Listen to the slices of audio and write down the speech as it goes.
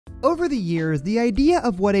Over the years, the idea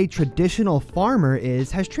of what a traditional farmer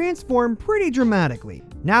is has transformed pretty dramatically.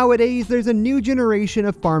 Nowadays, there's a new generation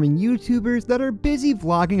of farming YouTubers that are busy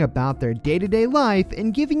vlogging about their day-to-day life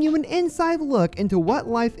and giving you an inside look into what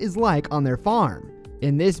life is like on their farm.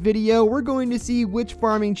 In this video, we're going to see which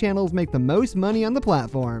farming channels make the most money on the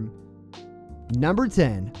platform. Number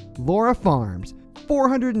 10. Welker Farms,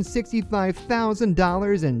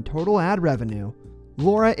 $465,000 in total ad revenue.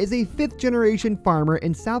 Laura is a fifth-generation farmer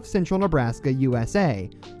in South Central Nebraska, USA.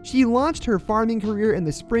 She launched her farming career in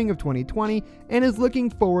the spring of 2020 and is looking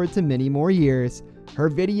forward to many more years. Her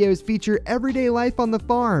videos feature everyday life on the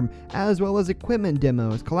farm, as well as equipment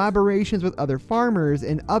demos, collaborations with other farmers,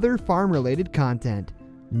 and other farm-related content.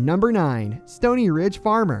 Number 9. Stoney Ridge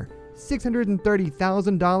Farmer,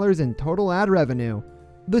 $630,000 in total ad revenue.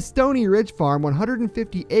 The Stoney Ridge Farm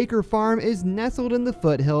 150-acre farm is nestled in the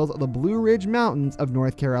foothills of the Blue Ridge Mountains of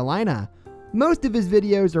North Carolina. Most of his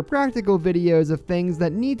videos are practical videos of things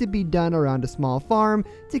that need to be done around a small farm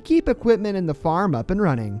to keep equipment in the farm up and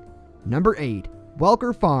running. Number 8.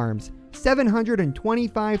 Welker Farms,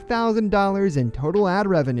 $725,000 in total ad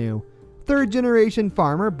revenue. Third-generation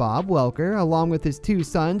farmer Bob Welker, along with his two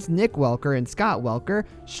sons Nick Welker and Scott Welker,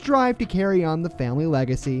 strive to carry on the family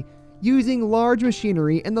legacy. Using large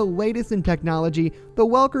machinery and the latest in technology, the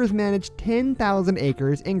Welkers manage 10,000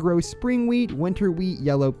 acres and grow spring wheat, winter wheat,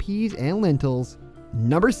 yellow peas, and lentils.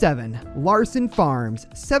 Number 7. Larson Farms,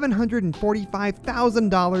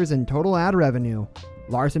 $745,000 in total ad revenue.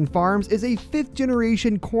 Larson Farms is a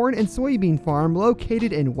fifth-generation corn and soybean farm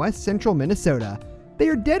located in west central Minnesota. They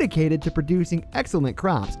are dedicated to producing excellent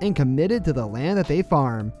crops and committed to the land that they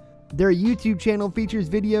farm. Their YouTube channel features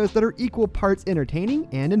videos that are equal parts entertaining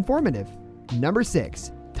and informative. Number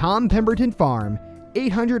 6. Pemberton Farm,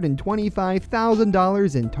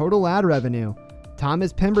 $825,000 in total ad revenue.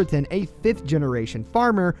 Thomas Pemberton, a fifth-generation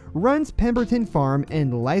farmer, runs Pemberton Farm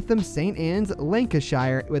in Lytham, St. Anne's,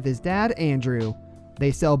 Lancashire with his dad, Andrew.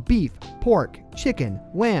 They sell beef, pork, chicken,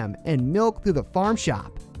 lamb, and milk through the farm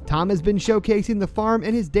shop. Tom has been showcasing the farm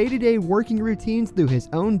and his day-to-day working routines through his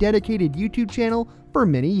own dedicated YouTube channel for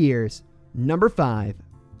many years. Number 5.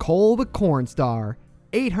 Cole the Cornstar,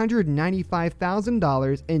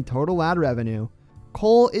 $895,000 in total ad revenue.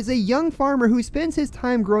 Cole is a young farmer who spends his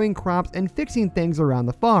time growing crops and fixing things around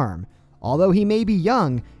the farm. Although he may be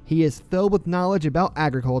young, he is filled with knowledge about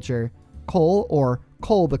agriculture. Cole, or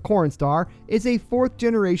Cole the Cornstar, is a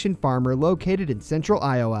fourth-generation farmer located in central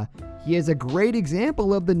Iowa. He is a great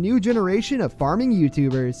example of the new generation of farming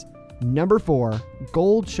YouTubers. Number 4.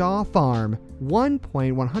 Goldshaw Farm,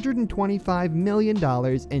 $1.125 million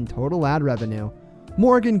in total ad revenue.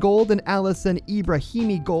 Morgan Gold and Allison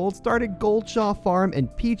Ibrahimi Gold started Goldshaw Farm in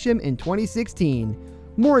Peacham in 2016.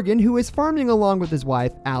 Morgan, who is farming along with his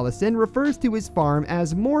wife, Allison, refers to his farm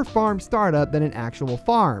as more farm startup than an actual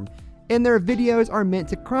farm, and their videos are meant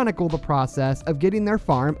to chronicle the process of getting their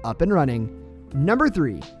farm up and running. Number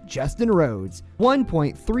 3. Justin Rhodes,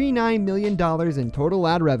 $1.39 million in total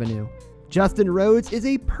ad revenue. Justin Rhodes is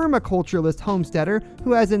a permaculturalist homesteader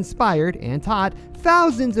who has inspired and taught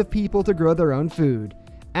thousands of people to grow their own food.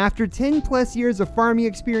 After 10+ years of farming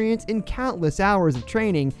experience and countless hours of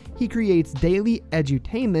training, he creates daily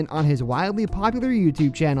edutainment on his wildly popular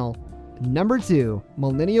YouTube channel. Number 2.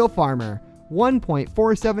 Millennial Farmer,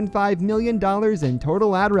 $1.475 million in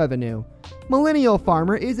total ad revenue. Millennial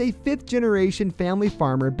Farmer is a fifth-generation family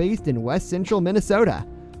farmer based in west central Minnesota.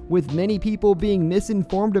 With many people being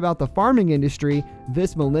misinformed about the farming industry,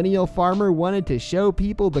 this millennial farmer wanted to show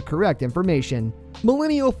people the correct information.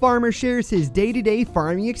 Millennial Farmer shares his day-to-day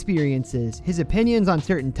farming experiences, his opinions on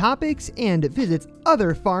certain topics, and visits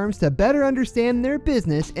other farms to better understand their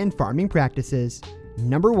business and farming practices.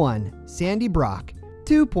 Number 1. Sandi Brock,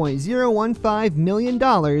 $2.015 million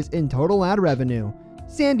in total ad revenue.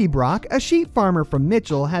 Sandi Brock, a sheep farmer from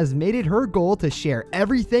Mitchell, has made it her goal to share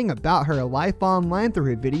everything about her life online through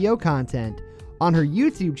her video content. On her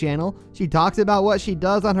YouTube channel, she talks about what she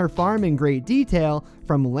does on her farm in great detail,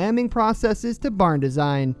 from lambing processes to barn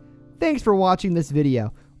design. Thanks for watching this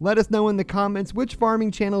video. Let us know in the comments which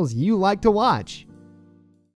farming channels you like to watch.